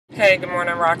Hey, good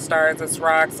morning, Roxstars. It's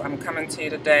Rox. I'm coming to you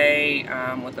today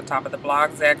with the Top of the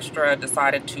Blogs Extra.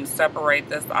 Decided to separate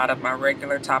this out of my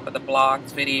regular Top of the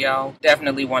Blogs video.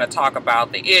 Definitely want to talk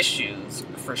about the issues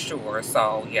for sure.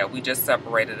 So yeah, we just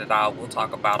separated it out. We'll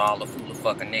talk about all the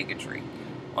fucking niggatry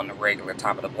on the regular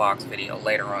Top of the Blogs video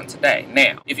later on today.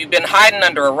 Now, if you've been hiding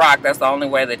under a rock, that's the only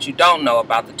way that you don't know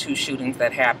about the two shootings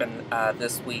that happened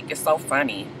this week. It's so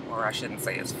funny, or I shouldn't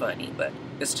say it's funny, but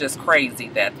it's just crazy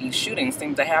that these shootings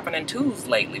seem to happen in twos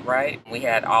lately, right? We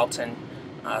had Alton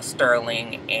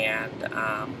Sterling and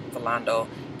Philando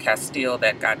Castile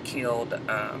that got killed.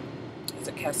 Is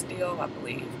it Castile, I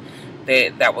believe?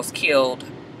 That was killed.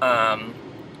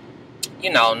 You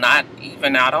know, not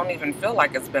even, I don't even feel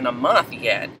like it's been a month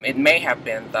yet. It may have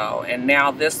been though. And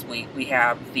now this week we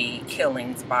have the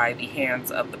killings by the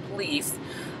hands of the police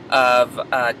of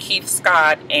Keith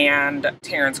Scott and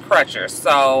Terrence Crutcher.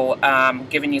 So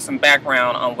giving you some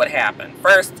background on what happened.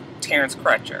 First, Terrence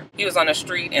Crutcher. He was on the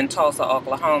street in Tulsa,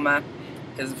 Oklahoma.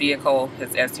 His vehicle,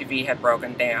 his SUV, had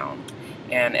broken down.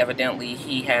 And evidently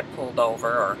he had pulled over,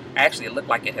 or actually it looked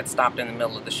like it had stopped in the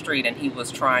middle of the street, and he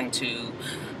was trying to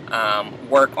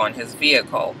work on his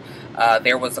vehicle.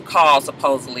 There was a call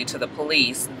supposedly to the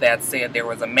police that said there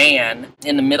was a man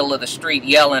in the middle of the street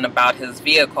yelling about his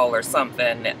vehicle or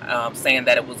something, saying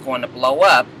that it was going to blow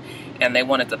up, and they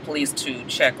wanted the police to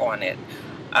check on it.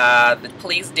 The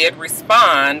police did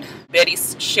respond. Betty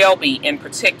Shelby in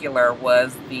particular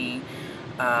was the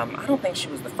I don't think she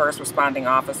was the first responding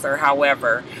officer.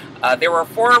 However, there were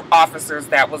 4 officers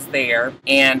that was there,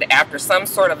 and after some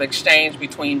sort of exchange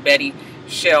between Betty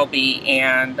Shelby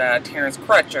and Terrence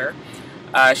Crutcher,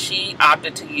 she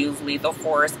opted to use lethal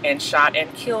force and shot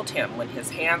and killed him when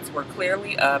his hands were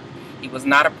clearly up. He was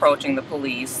not approaching the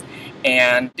police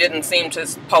and didn't seem to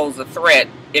pose a threat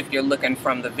if you're looking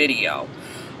from the video.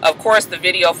 Of course, the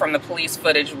video from the police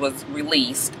footage was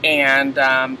released, and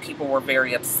people were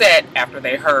very upset after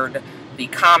they heard the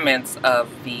comments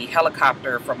of the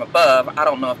helicopter from above. I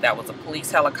don't know if that was a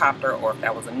police helicopter or if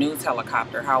that was a news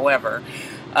helicopter. However,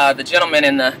 the gentlemen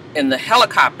in the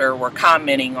helicopter were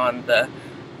commenting on the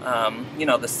you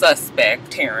know, the suspect,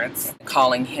 Terrence,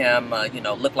 calling him, you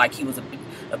know, looked like he was a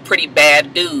pretty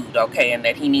bad dude, okay, and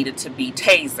that he needed to be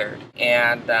tasered,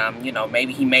 and you know,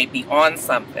 maybe he may be on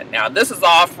something. Now, this is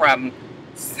all from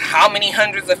how many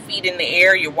hundreds of feet in the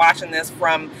air? You're watching this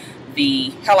from the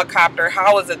helicopter.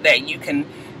 How is it that you can,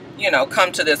 you know,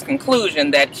 come to this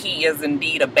conclusion that he is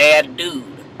indeed a bad dude?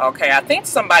 Okay, I think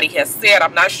somebody has said,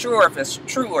 I'm not sure if it's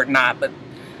true or not, but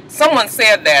someone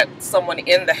said that someone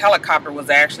in the helicopter was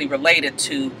actually related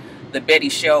to the Betty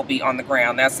Shelby on the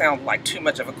ground. That sounds like too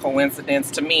much of a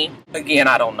coincidence to me. Again,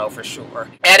 I don't know for sure.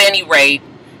 At any rate,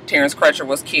 Terrence Crutcher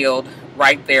was killed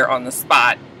right there on the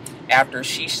spot after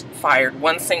she fired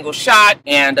one single shot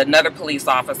and another police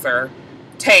officer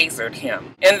tasered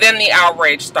him. And then the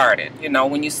outrage started. You know,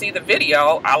 when you see the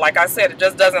video, like I said, it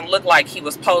just doesn't look like he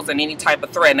was posing any type of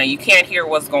threat. Now, you can't hear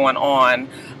what's going on,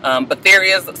 but there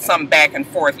is some back and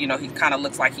forth. You know, he kind of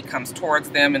looks like he comes towards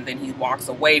them, and then he walks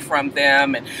away from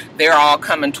them, and they're all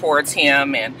coming towards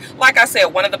him. And like I said,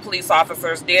 one of the police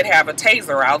officers did have a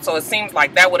taser out, so it seems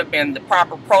like that would have been the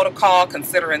proper protocol,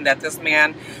 considering that this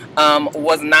man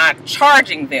was not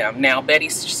charging them. Now, Betty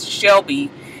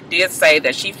Shelby did say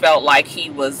that she felt like he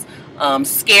was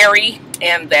scary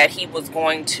and that he was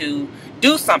going to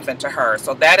do something to her.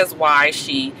 So that is why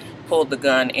she pulled the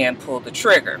gun and pulled the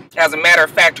trigger. As a matter of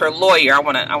fact, her lawyer,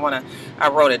 I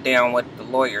wrote it down what the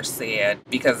lawyer said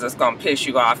because it's going to piss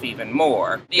you off even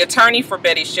more. The attorney for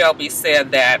Betty Shelby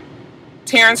said that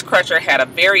Terrence Crutcher had a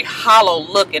very hollow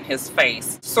look in his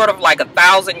face, sort of like a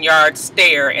 1,000-yard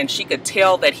stare, and she could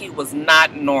tell that he was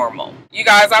not normal. You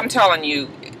guys, I'm telling you,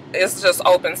 it's just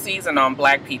open season on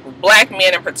black people, black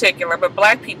men in particular, but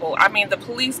black people, I mean, the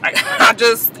police, I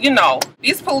just, you know,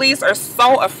 these police are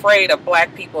so afraid of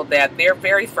black people that their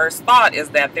very first thought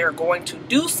is that they're going to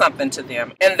do something to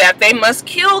them and that they must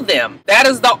kill them. That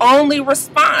is the only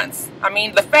response. I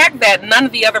mean, the fact that none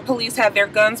of the other police had their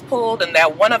guns pulled and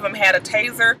that one of them had a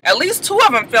taser, at least 2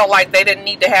 of them felt like they didn't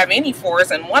need to have any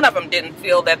force, and one of them didn't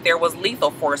feel that there was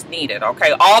lethal force needed,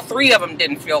 okay? All 3 of them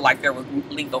didn't feel like there was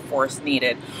lethal force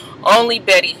needed. Only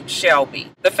Betty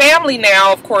Shelby. The family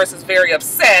now, of course, is very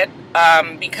upset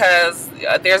because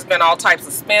there's been all types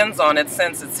of spins on it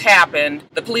since it's happened.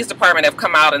 The police department have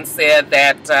come out and said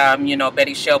that, you know,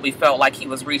 Betty Shelby felt like he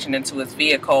was reaching into his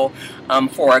vehicle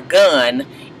for a gun,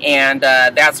 and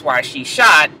that's why she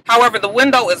shot. However, the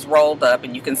window is rolled up,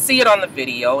 and you can see it on the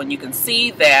video, and you can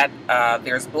see that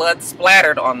there's blood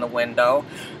splattered on the window.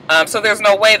 So there's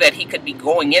no way that he could be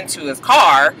going into his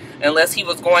car unless he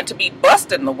was going to be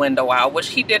busting the window out, which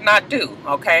he did not do,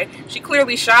 okay? She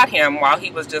clearly shot him while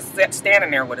he was just standing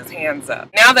there with his hands up.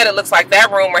 Now that it looks like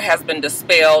that rumor has been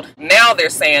dispelled, now they're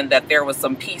saying that there was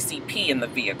some PCP in the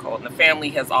vehicle, and the family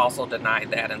has also denied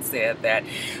that and said that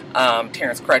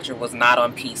Terrence Crutcher was not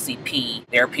on PCP.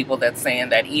 There are people that's saying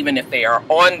that even if they are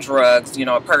on drugs, you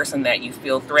know, a person that you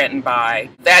feel threatened by,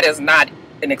 that is not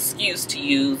an excuse to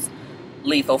use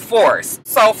lethal force.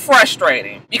 So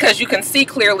frustrating, because you can see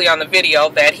clearly on the video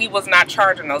that he was not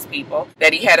charging those people,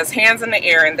 that he had his hands in the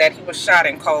air, and that he was shot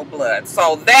in cold blood.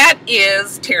 So that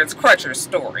is Terrence Crutcher's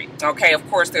story. Okay, of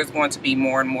course there's going to be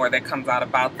more and more that comes out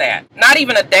about that. Not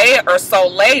even a day or so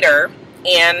later,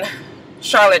 in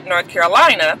Charlotte, North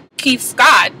Carolina, Keith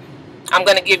Scott, I'm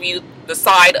going to give you the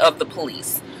side of the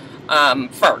police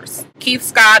first. Keith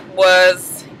Scott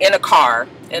was in a car,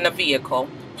 in a vehicle,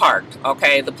 parked,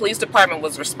 okay? The police department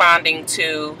was responding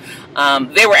to,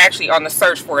 they were actually on the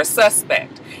search for a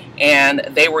suspect, and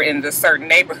they were in this certain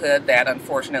neighborhood that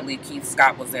unfortunately Keith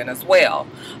Scott was in as well.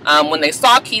 When they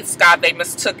saw Keith Scott, they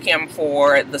mistook him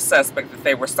for the suspect that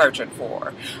they were searching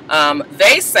for.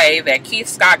 They say that Keith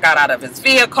Scott got out of his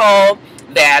vehicle,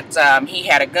 that he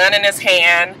had a gun in his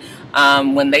hand.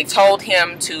 When they told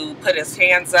him to put his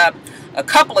hands up a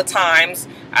couple of times,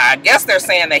 I guess they're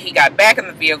saying that he got back in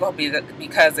the vehicle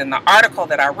because in the article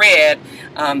that I read,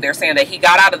 they're saying that he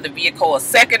got out of the vehicle a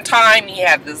second time. He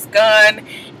had this gun,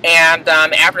 and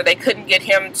after they couldn't get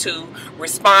him to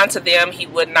respond to them, he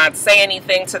would not say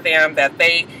anything to them, that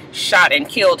they shot and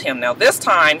killed him. Now this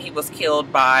time he was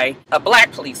killed by a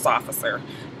black police officer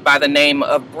by the name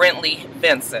of Brentley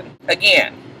Vinson.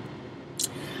 Again,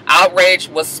 outrage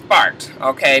was sparked,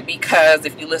 okay, because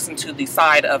if you listen to the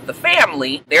side of the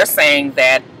family, they're saying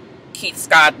that Keith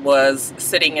Scott was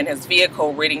sitting in his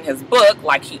vehicle reading his book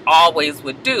like he always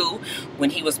would do when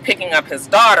he was picking up his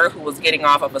daughter who was getting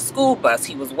off of a school bus.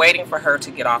 He was waiting for her to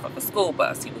get off of a school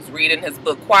bus. He was reading his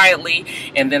book quietly,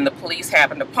 and then the police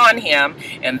happened upon him,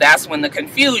 and that's when the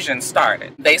confusion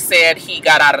started. They said he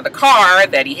got out of the car,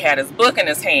 that he had his book in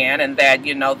his hand, and that,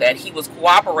 you know, that he was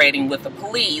cooperating with the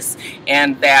police,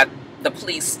 and that the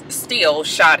police still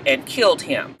shot and killed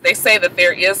him. They say that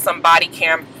there is some body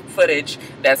cam footage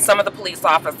that some of the police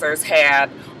officers had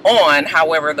on.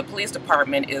 However, the police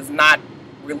department is not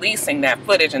releasing that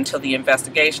footage until the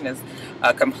investigation is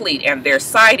complete, and they're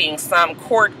citing some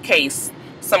court case,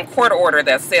 some court order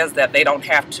that says that they don't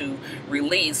have to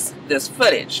release this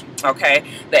footage, okay?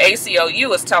 The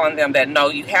ACLU is telling them that no,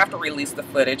 you have to release the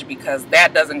footage because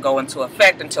that doesn't go into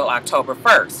effect until October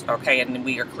 1st, okay? And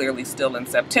we are clearly still in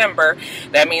September.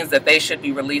 That means that they should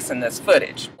be releasing this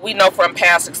footage. We know from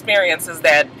past experiences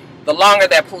that the longer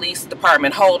that police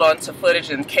department hold on to footage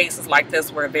in cases like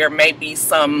this where there may be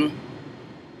some,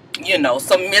 you know,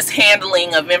 some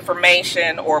mishandling of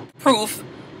information or proof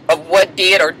of what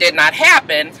did or did not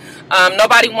happen,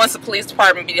 nobody wants the police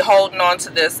department to be holding on to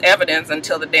this evidence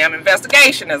until the damn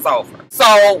investigation is over.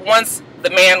 So once the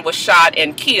man was shot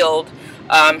and killed,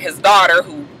 his daughter,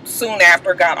 who soon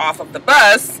after got off of the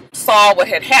bus, saw what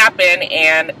had happened,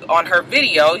 and on her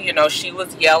video, you know, she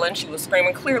was yelling, she was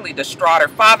screaming, clearly distraught. Her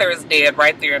father is dead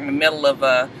right there in the middle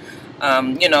of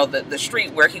you know, the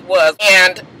street where he was,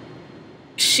 and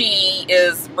she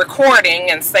is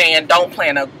recording and saying, don't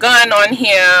plant a gun on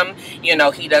him, you know,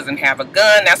 he doesn't have a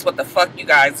gun, that's what the fuck you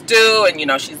guys do, and you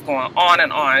know, she's going on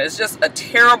and on. It's just a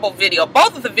terrible video.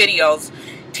 Both of the videos,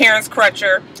 Terrence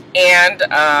Crutcher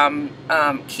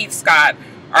and Keith Scott,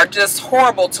 are just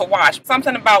horrible to watch.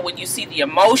 Something about when you see the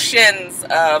emotions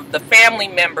of the family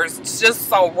members just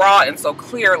so raw and so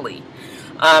clearly.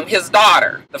 His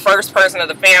daughter, the first person of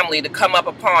the family to come up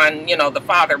upon, you know, the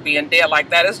father being dead like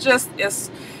that, it's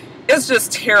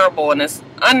just terrible, and it's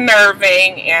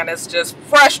unnerving, and it's just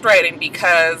frustrating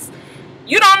because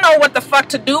you don't know what the fuck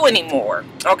to do anymore,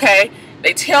 okay?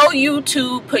 They tell you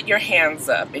to put your hands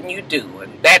up, and you do,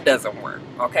 and that doesn't work,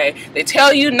 okay? They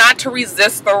tell you not to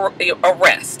resist the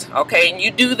arrest, okay? And you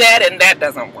do that, and that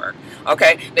doesn't work,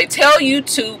 okay? They tell you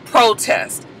to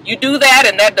protest. You do that,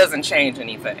 and that doesn't change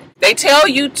anything. They tell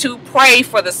you to pray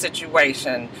for the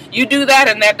situation. You do that,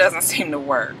 and that doesn't seem to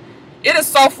work. It is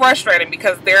so frustrating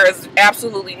because there is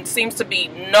absolutely seems to be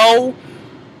no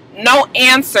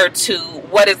answer to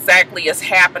what exactly is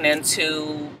happening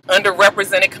to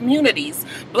underrepresented communities,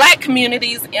 black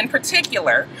communities in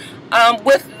particular,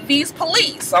 with these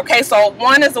police. Okay, so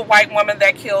one is a white woman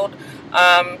that killed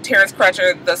Terrence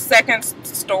Crutcher. The second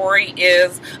story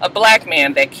is a black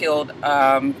man that killed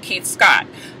Keith Scott.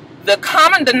 the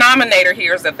common denominator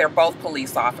here is that they're both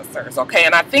police officers, okay?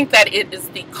 And I think that it is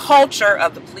the culture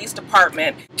of the police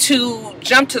department to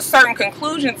jump to certain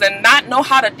conclusions and not know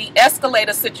how to de-escalate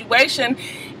a situation,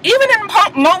 even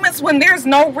in moments when there's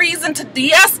no reason to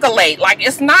de-escalate. Like,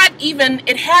 it's not even,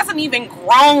 it hasn't even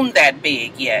grown that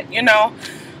big yet, you know?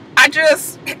 I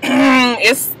just,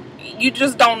 you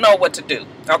just don't know what to do,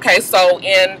 okay? So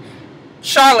in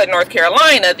Charlotte, North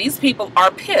Carolina, these people are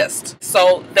pissed.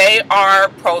 So they are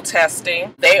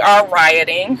protesting. They are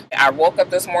rioting. I woke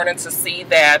up this morning to see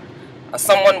that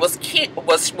someone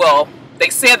well, they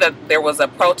said that there was a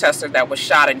protester that was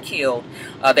shot and killed.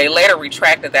 They later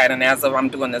retracted that, and as of I'm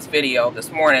doing this video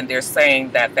this morning, they're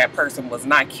saying that that person was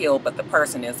not killed, but the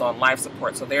person is on life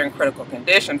support. So they're in critical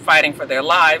condition, fighting for their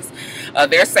lives.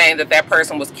 They're saying that that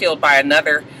person was killed by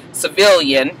another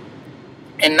civilian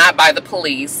and not by the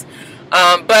police.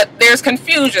 But there's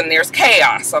confusion, there's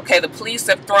chaos, okay? The police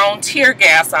have thrown tear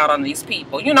gas out on these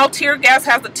people. You know, tear gas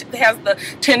has the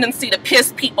tendency to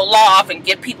piss people off and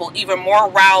get people even more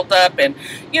riled up. And,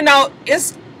 you know, it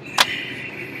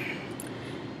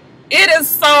is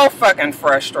so fucking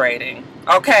frustrating,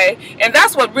 okay? And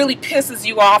that's what really pisses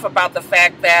you off about the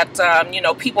fact that, you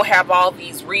know, people have all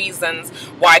these reasons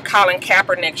why Colin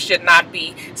Kaepernick should not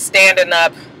be standing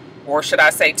up, or should I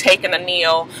say taking a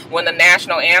kneel when the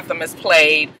national anthem is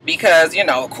played, because, you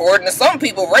know, according to some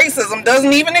people, racism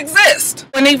doesn't even exist.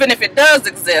 And even if it does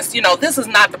exist, you know, this is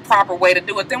not the proper way to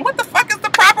do it. Then what the fuck is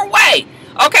the proper way?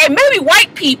 Okay, maybe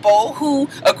white people who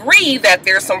agree that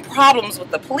there's some problems with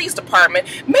the police department,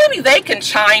 maybe they can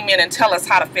chime in and tell us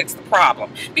how to fix the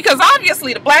problem. Because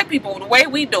obviously the black people, the way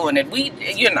we doing it,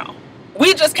 you know,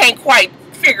 we just can't quite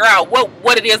figure out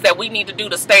what it is that we need to do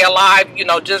to stay alive. You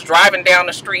know, just driving down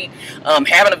the street,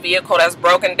 having a vehicle that's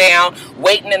broken down,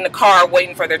 waiting in the car,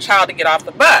 waiting for their child to get off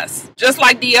the bus. Just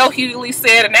like D.L. Hughley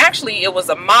said, and actually it was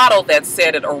a model that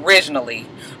said it originally,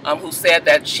 who said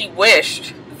that she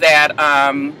wished that,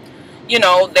 you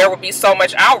know, there would be so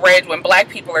much outrage when black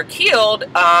people are killed,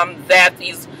 that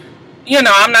these, you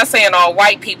know, I'm not saying all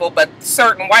white people, but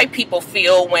certain white people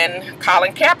feel when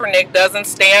Colin Kaepernick doesn't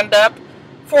stand up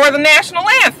for the national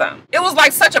anthem. It was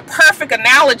like such a perfect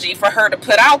analogy for her to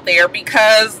put out there,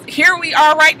 because here we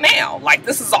are right now. Like,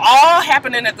 this is all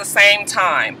happening at the same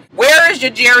time. Where is your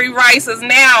Jerry Rices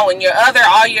now, and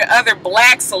all your other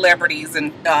black celebrities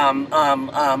and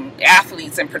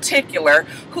athletes in particular,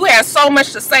 who has so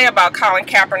much to say about Colin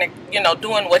Kaepernick, you know,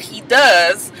 doing what he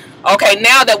does? Okay,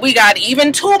 now that we got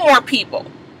even 2 more people.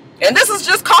 And this is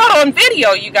just caught on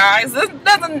video, you guys. This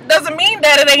doesn't mean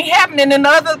that it ain't happening in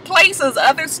other places,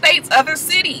 other states, other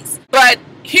cities. But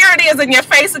here it is in your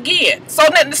face again. So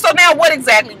now what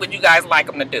exactly would you guys like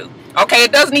them to do? Okay,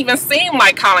 it doesn't even seem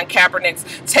like Colin Kaepernick's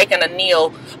taking a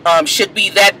kneel should be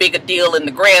that big a deal in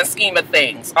the grand scheme of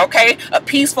things. Okay, a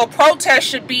peaceful protest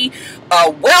should be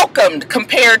welcomed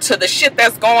compared to the shit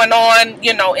that's going on,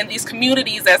 you know, in these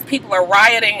communities as people are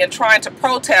rioting and trying to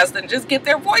protest and just get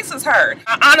their voices heard.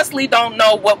 I honestly don't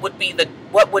know what would be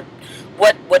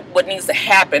what needs to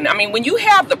happen. I mean, when you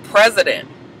have the president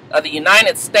of the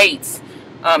United States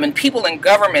and people in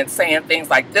government saying things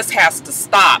like this has to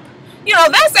stop, you know,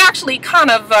 that's actually kind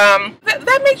of,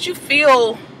 that makes you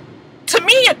feel, to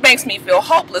me, it makes me feel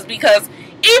hopeless, because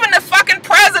even the fucking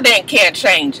president can't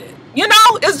change it. You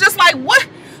know, it's just like, what?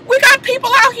 We got people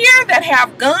out here that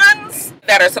have guns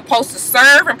that are supposed to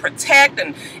serve and protect,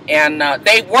 and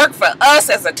they work for us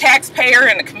as a taxpayer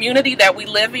in the community that we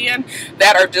live in,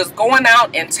 that are just going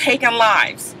out and taking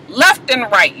lives left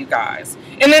and right, you guys.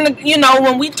 And then, you know,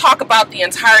 when we talk about the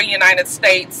entire United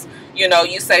States, you know,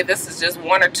 you say this is just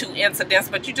 1 or 2 incidents,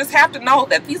 but you just have to know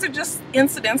that these are just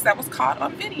incidents that was caught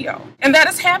on video. And that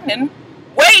is happening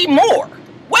way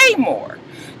more.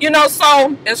 You know,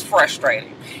 so it's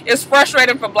frustrating. It's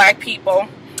frustrating for black people.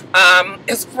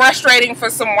 It's frustrating for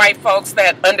some white folks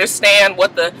that understand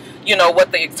what the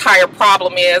entire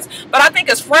problem is. But I think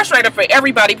it's frustrating for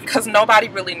everybody because nobody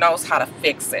really knows how to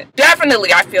fix it.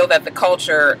 Definitely, I feel that the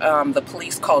culture, the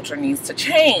police culture, needs to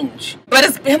change. But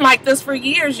it's been like this for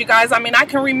years, you guys. I mean, I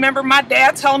can remember my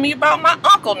dad telling me about my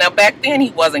uncle. Now, back then, he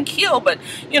wasn't killed, but,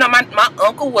 you know, my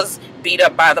uncle was beat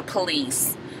up by the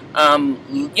police,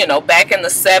 you know, back in the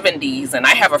 70s. And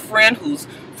I have a friend whose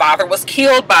father was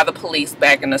killed by the police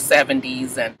back in the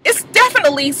 70s. And it's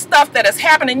definitely stuff that has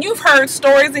happened. And you've heard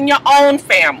stories in your own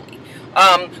family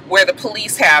where the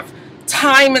police have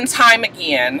time and time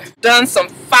again done some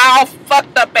foul,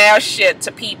 fucked up ass shit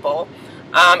to people.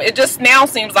 It just now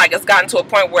seems like it's gotten to a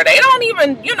point where they don't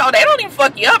even, you know, they don't even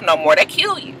fuck you up no more. They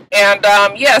kill you. And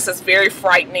yes, it's very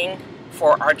frightening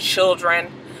for our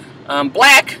children,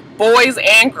 black boys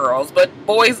and girls, but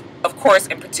boys, of course,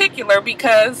 in particular,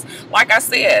 because, like I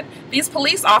said, these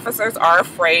police officers are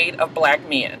afraid of black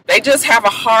men. They just have a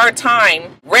hard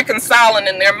time reconciling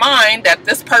in their mind that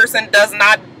this person does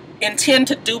not intend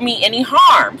to do me any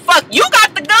harm. Fuck, you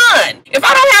got the gun. If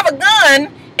I don't have a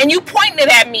gun and you pointing it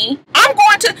at me, I'm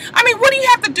going to, I mean, what do you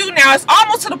have to do now? It's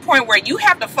almost to the point where you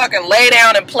have to fucking lay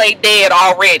down and play dead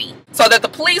already, so that the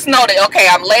police know that, okay,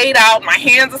 I'm laid out, my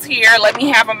hands is here, let me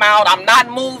have them out, I'm not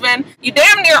moving. You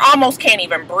damn near almost can't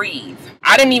even breathe.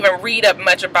 I didn't even read up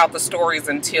much about the stories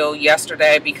until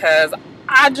yesterday, because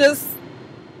I just,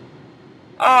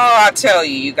 oh, I tell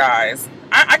you, you guys,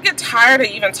 I get tired of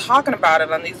even talking about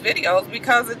it on these videos,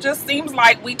 because it just seems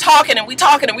like we talking and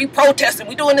we protesting,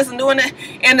 we doing this and doing that,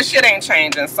 and the shit ain't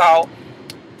changing. So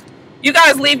you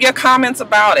guys leave your comments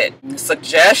about it.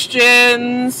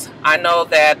 Suggestions. I know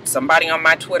that somebody on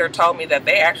my Twitter told me that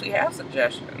they actually have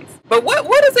suggestions. But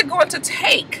what is it going to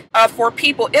take for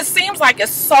people? It seems like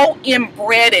it's so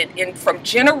embedded in from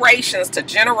generations to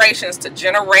generations to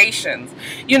generations.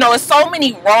 You know, it's so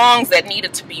many wrongs that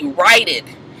needed to be righted.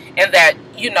 And that,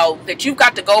 you know, that you've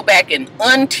got to go back and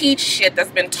unteach shit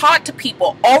that's been taught to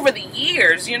people over the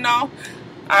years, you know.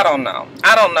 I don't know.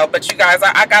 But you guys,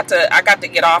 I got to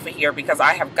get off of here because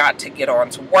I have got to get on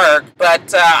to work.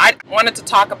 But I wanted to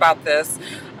talk about this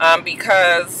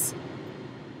because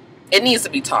it needs to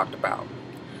be talked about.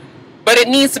 But it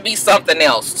needs to be something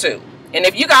else too. And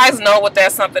if you guys know what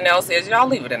that something else is, y'all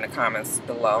leave it in the comments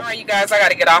below. All right, you guys, I got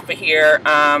to get off of here.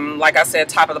 Like I said,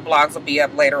 top of the blogs will be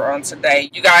up later on today.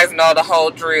 You guys know the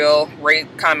whole drill.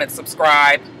 Rate, comment,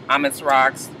 subscribe. I'm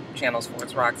itsrox. Channels for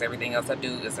itsrox. Everything else I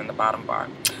do is in the bottom bar.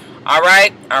 All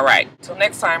right. Till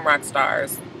next time, rock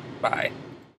stars. Bye.